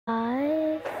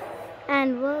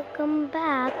and welcome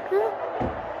back.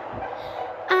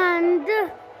 And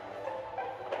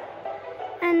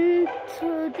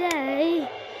today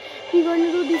we're going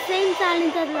to do the same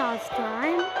challenge as last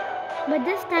time, but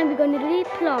this time we're going to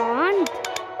replant.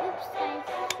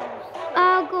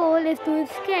 Our goal is to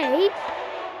escape,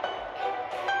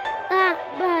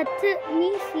 but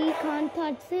Nisi can't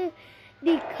touch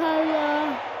the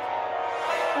color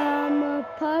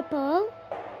purple,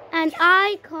 and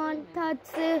I can't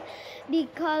touch the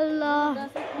color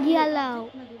yellow.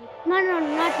 No,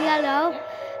 not yellow.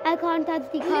 I can't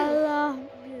touch the color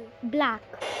black.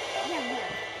 Yeah,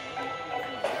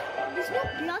 there's no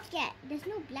black yet. There's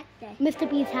no black there. Mr.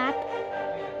 P's hat.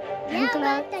 Yeah,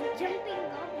 but the jumping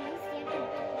goblins,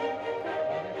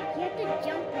 you have to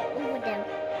jump over them.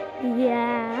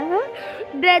 Yeah.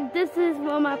 This is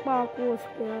for my parkour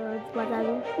skills. Wait,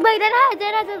 then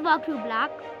I just walk through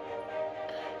black.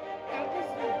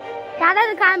 That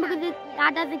doesn't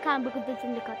count because it's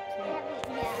in the cutscene.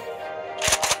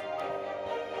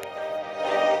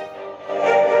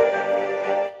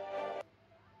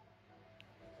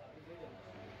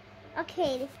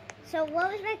 Okay, so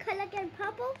what was my color again?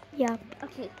 Purple? Yeah.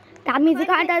 Okay. That means you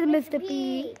can't touch Mr.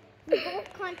 P. We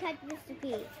both can't touch Mr.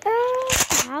 P.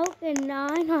 How can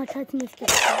I not touch Mr. P? Can you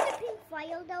touch the pink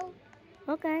file though?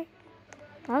 Okay.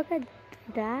 I can do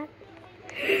that.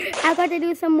 I got to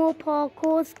do some more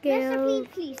parkour skills. Mr. P,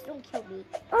 please don't kill me.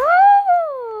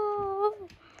 Oh!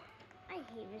 I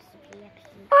hate Mr. P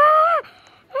actually.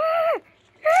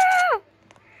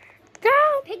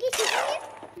 Down! Piggy, shoot him?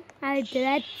 I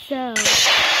dread so.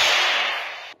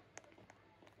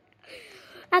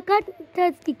 I got to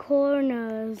touch the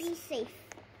corners. Be safe.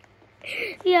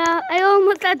 Yeah, I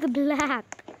almost got the black.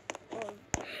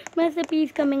 Mr.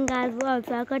 P's coming as well,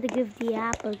 so I got to give the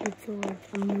apple to George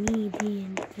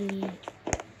immediately.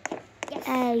 Yes.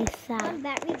 ASAP. One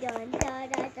battery done. Da,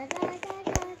 da, da, da, da,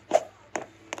 da.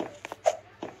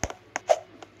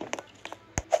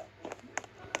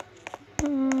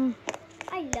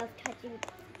 I love touching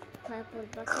purple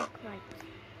bucket crunch.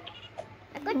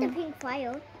 I got the pink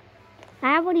file. I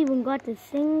haven't even got a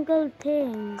single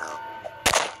thing.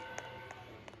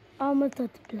 Almost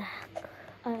got black.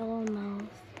 I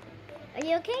almost. Are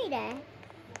you okay there?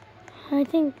 I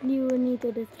think you need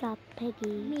to distract Peggy.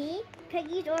 Me?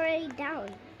 Peggy's already down.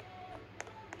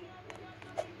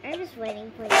 I'm just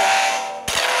waiting for you.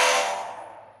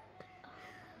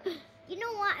 You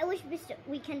know what? I wish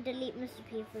we can delete Mr.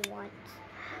 P if we want.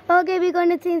 Okay, we're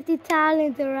gonna change the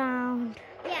challenge around.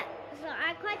 Yeah, so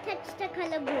I can't touch the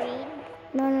color green.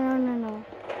 No.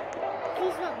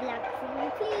 Please not black for me,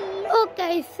 please.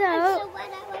 Okay, so. I'm so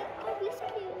glad I like all these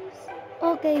cues.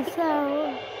 Okay, so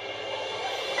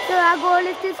our goal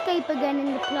is to escape again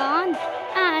in the plant,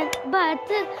 but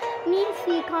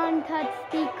Nisi can't touch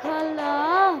the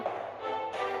color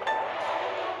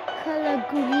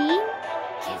green.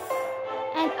 Yes.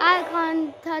 And I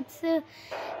can't touch the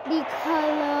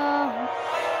color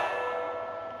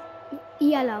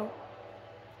yellow.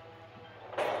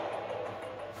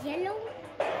 Yellow?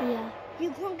 Yeah. You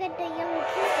can't get the yellow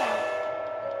key.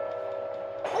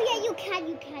 Oh yeah, you can.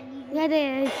 Yeah,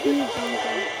 there is. You can't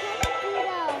do the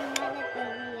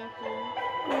melody, I think.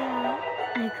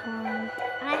 Yeah, I can't.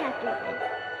 I have to do it.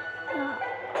 Yeah.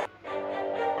 I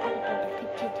have to get the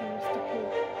picture to Mr. P.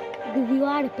 Because you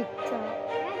are a picture.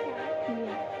 Right now.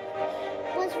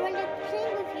 Yeah. Was Rhonda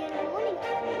playing with you in the morning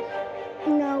today?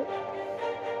 No.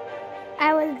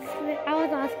 I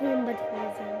was asking him, but he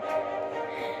wasn't.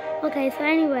 Okay, so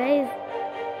anyways,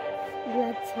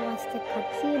 let's watch the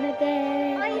cutscene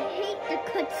again. I hate the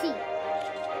cutscene.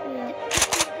 Yeah.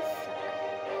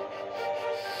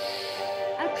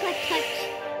 I can't touch.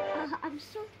 I'm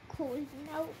so cold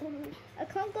now. I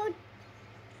can't go.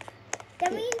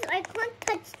 That means I can't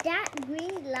touch that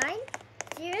green line?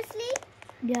 Seriously?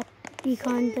 Yep, you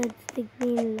can't touch the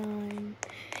green line.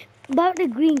 About the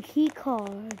green key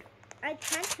card. I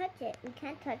can't touch it. We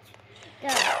can't touch the.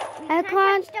 I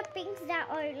can't touch the things that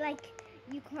are like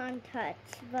you can't touch,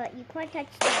 but you can't touch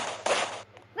the.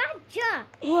 Raja!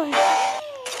 What?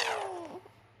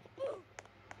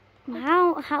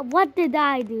 How? What did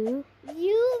I do?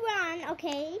 You run,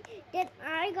 okay? Then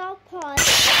I go pause.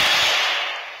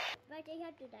 But I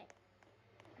have to die.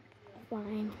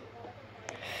 Fine.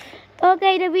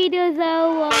 Okay, the video's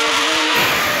over.